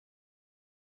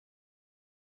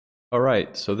All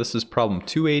right, so this is problem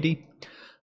 280.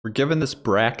 We're given this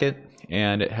bracket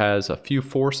and it has a few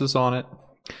forces on it.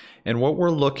 And what we're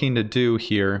looking to do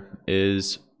here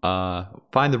is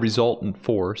find the resultant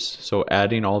force. So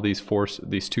adding all these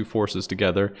two forces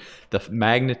together, the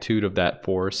magnitude of that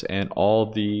force and all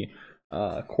the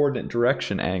coordinate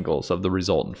direction angles of the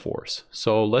resultant force.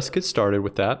 So let's get started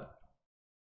with that.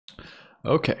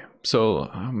 Okay, so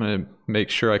I'm going to make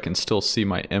sure I can still see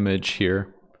my image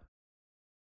here.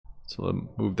 So let me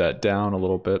move that down a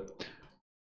little bit.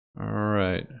 All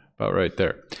right, about right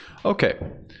there. Okay,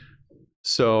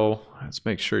 so let's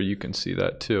make sure you can see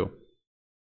that too.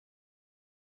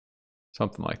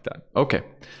 Something like that. Okay,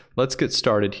 let's get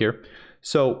started here.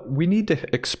 So we need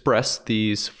to express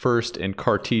these first in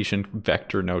Cartesian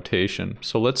vector notation.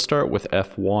 So let's start with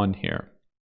F1 here.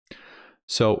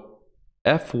 So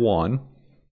F1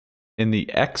 in the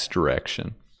x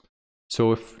direction.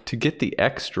 So if to get the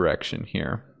x direction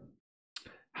here,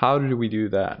 how do we do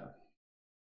that?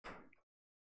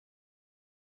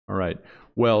 All right,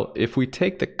 well, if we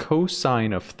take the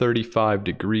cosine of 35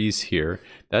 degrees here,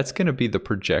 that's going to be the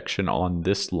projection on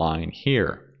this line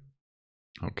here,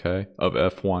 okay, of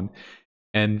F1.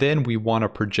 And then we want to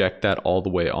project that all the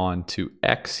way on to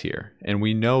x here. And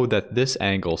we know that this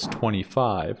angle's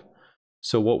 25.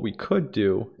 So what we could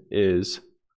do is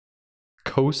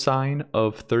cosine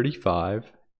of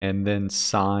 35 and then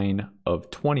sine of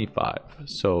 25.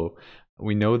 So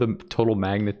we know the total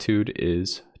magnitude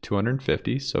is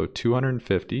 250, so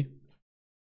 250,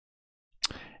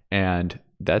 and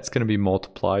that's going to be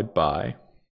multiplied by,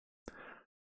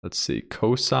 let's see,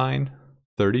 cosine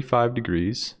 35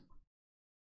 degrees,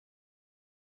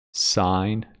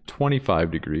 sine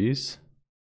 25 degrees,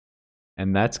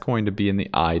 and that's going to be in the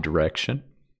I direction.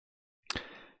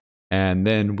 And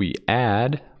then we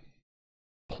add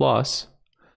plus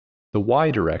the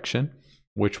y direction,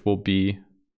 which will be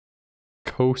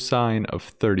cosine of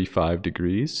 35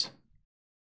 degrees,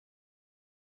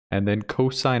 and then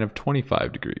cosine of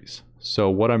 25 degrees. So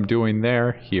what I'm doing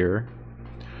here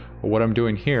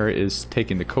is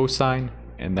taking the cosine,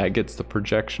 and that gets the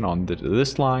projection on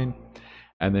this line,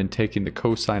 and then taking the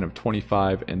cosine of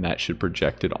 25, and that should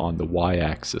project it on the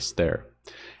y-axis there.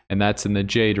 And that's in the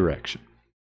j direction.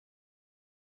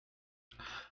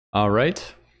 All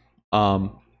right.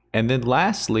 And then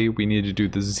lastly, we need to do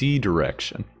the z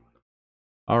direction.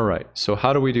 All right, so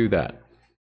how do we do that?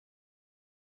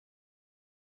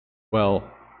 Well,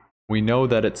 we know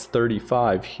that it's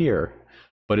 35 here,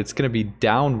 but it's going to be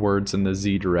downwards in the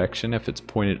z direction if it's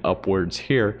pointed upwards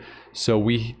here. So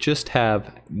we just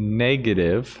have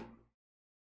negative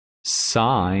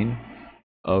sine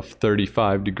of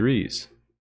 35 degrees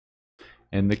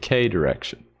in the k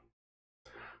direction.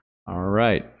 All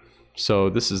right, so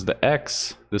this is the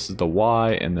x, this is the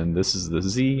y, and then this is the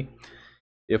z.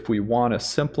 If we want to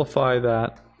simplify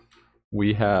that,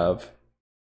 we have,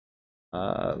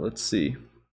 let's see,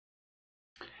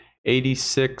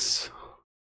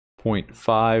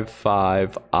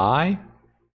 86.55i,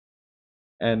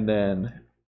 and then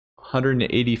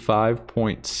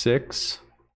 185.6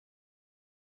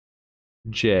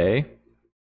 j,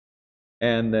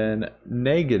 and then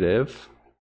negative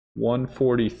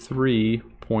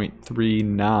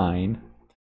 143.39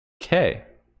 k.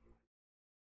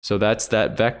 So that's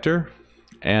that vector.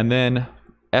 And then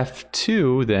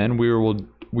F2, then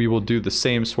we will do the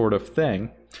same sort of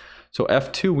thing. So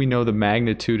F2, we know the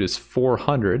magnitude is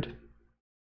 400.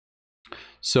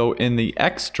 So in the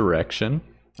x direction,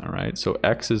 all right, so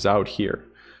x is out here.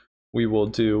 We will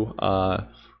do,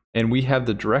 and we have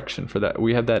the direction for that.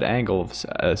 We have that angle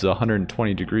as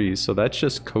 120 degrees. So that's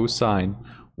just cosine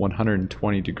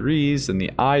 120 degrees in the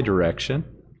I direction.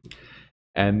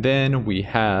 And then we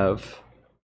have,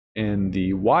 in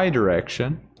the y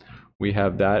direction, we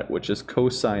have that which is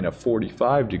cosine of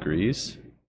 45 degrees,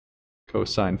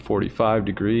 cosine 45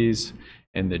 degrees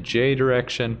in the j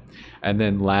direction. And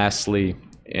then lastly,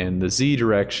 in the z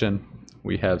direction,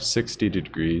 we have 60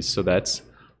 degrees. So that's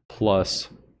plus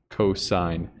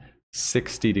cosine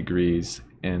 60 degrees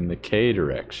in the k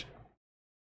direction.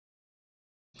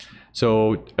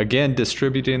 So again,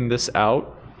 distributing this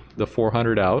out, the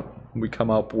 400 out, we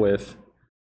come up with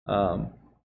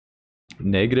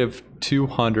negative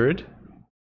 200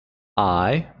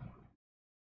 I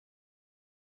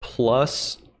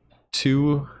plus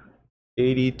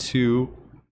 282,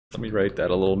 let me write that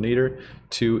a little neater,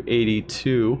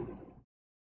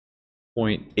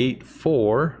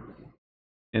 282.84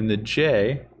 in the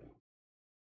j,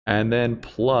 and then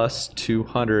plus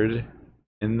 200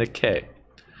 in the k.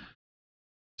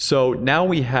 So now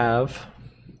we have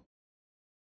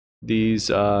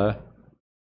these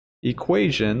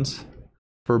equations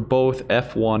for both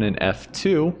f1 and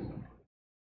f2.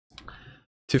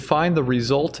 To find the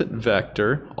resultant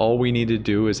vector, all we need to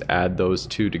do is add those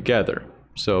two together.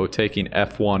 So taking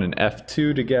f1 and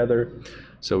f2 together,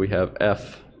 so we have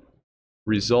f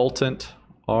resultant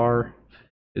r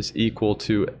is equal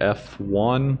to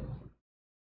f1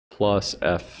 plus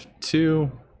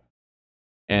f2.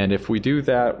 And if we do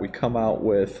that, we come out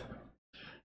with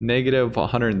negative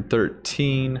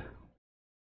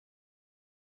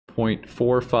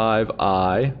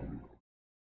 113.45i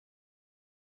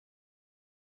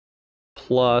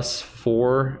plus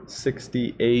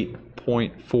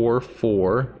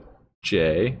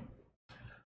 468.44j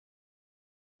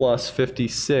plus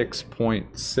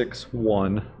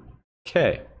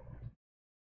 56.61k.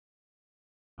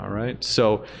 All right,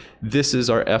 so this is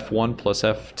our f1 plus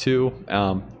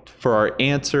f2. For our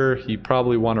answer, you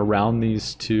probably want to round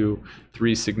these to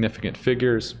 3 significant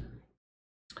figures.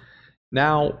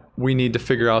 Now we need to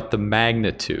figure out the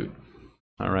magnitude.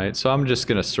 All right, so I'm just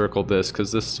going to circle this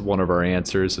because this is one of our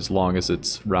answers as long as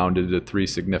it's rounded to 3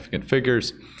 significant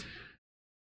figures.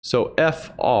 So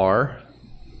FR,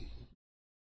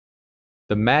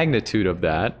 the magnitude of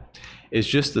that is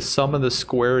just the sum of the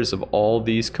squares of all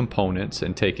these components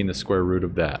and taking the square root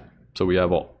of that. So we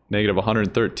have a negative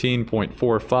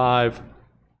 113.45,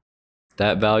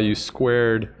 that value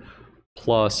squared,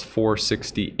 plus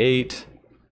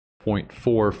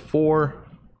 468.44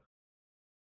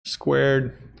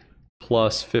 squared,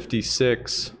 plus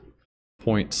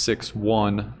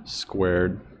 56.61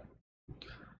 squared.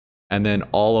 And then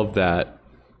all of that,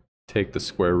 take the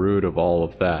square root of all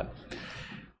of that.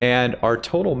 And our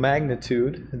total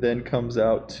magnitude then comes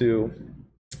out to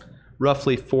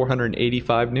roughly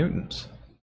 485 newtons.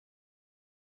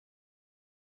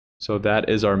 So that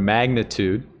is our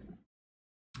magnitude.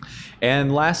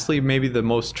 And lastly, maybe the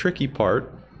most tricky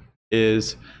part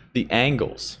is the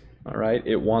angles. All right,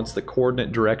 it wants the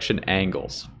coordinate direction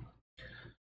angles.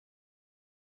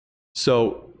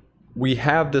 So we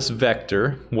have this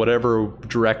vector, whatever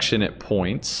direction it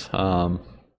points.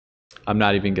 I'm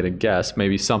not even going to guess,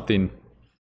 maybe something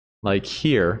like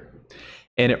here.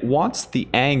 And it wants the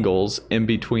angles in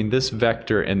between this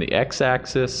vector and the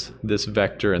x-axis, this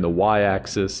vector and the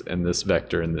y-axis, and this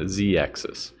vector and the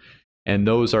z-axis. And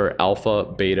those are alpha,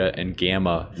 beta, and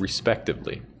gamma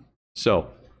respectively. So,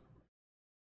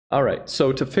 all right,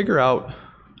 so to figure out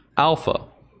alpha,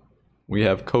 we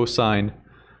have cosine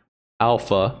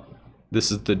alpha. This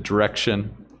is the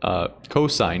direction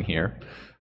cosine here.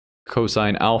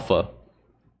 Cosine alpha,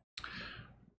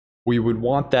 we would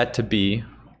want that to be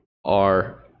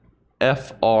our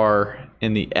FR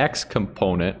in the x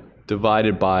component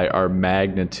divided by our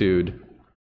magnitude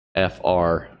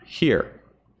FR here.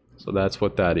 So that's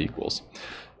what that equals.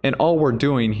 And all we're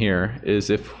doing here is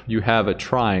if you have a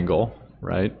triangle,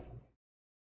 right?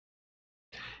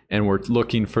 And we're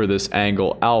looking for this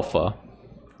angle alpha,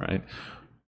 right?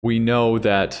 We know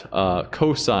that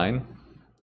cosine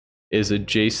is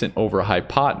adjacent over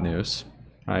hypotenuse,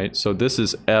 right? So this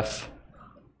is FRX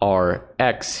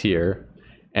here,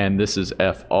 and this is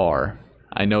FR.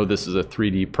 I know this is a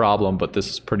 3D problem, but this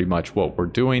is pretty much what we're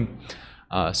doing.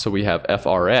 So we have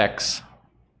FRX,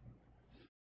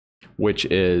 which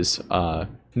is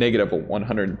negative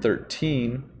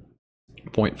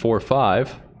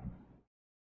 113.45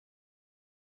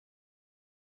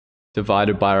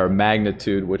 divided by our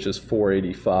magnitude, which is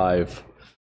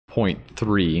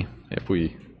 485.3 if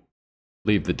we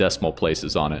leave the decimal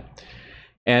places on it.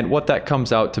 And what that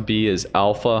comes out to be is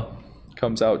alpha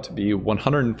comes out to be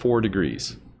 104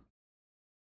 degrees.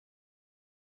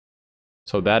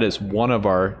 So that is one of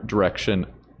our direction,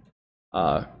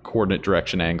 coordinate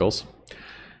direction angles.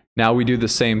 Now we do the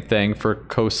same thing for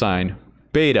cosine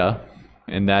beta,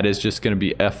 and that is just going to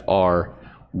be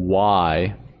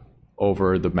FRY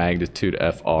over the magnitude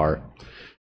FR.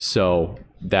 So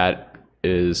that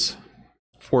is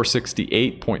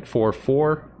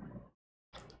 468.44.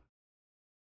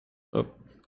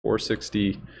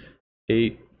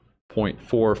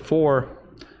 468.44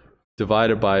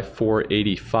 divided by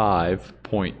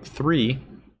 485.3.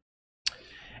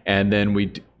 And then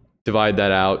we divide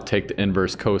that out, take the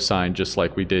inverse cosine just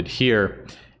like we did here.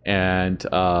 And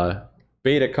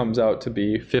beta comes out to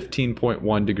be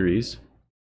 15.1 degrees.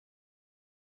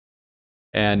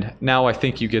 And now I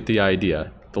think you get the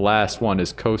idea. The last one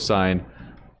is cosine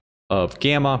of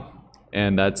gamma,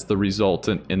 and that's the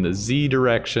resultant in the z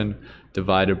direction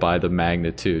divided by the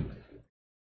magnitude.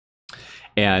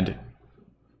 And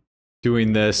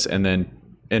doing this and then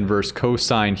inverse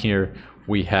cosine here,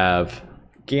 we have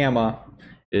gamma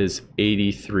is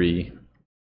 83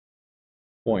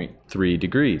 0.3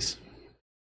 degrees.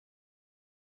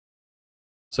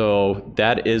 So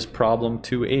that is problem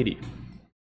 280.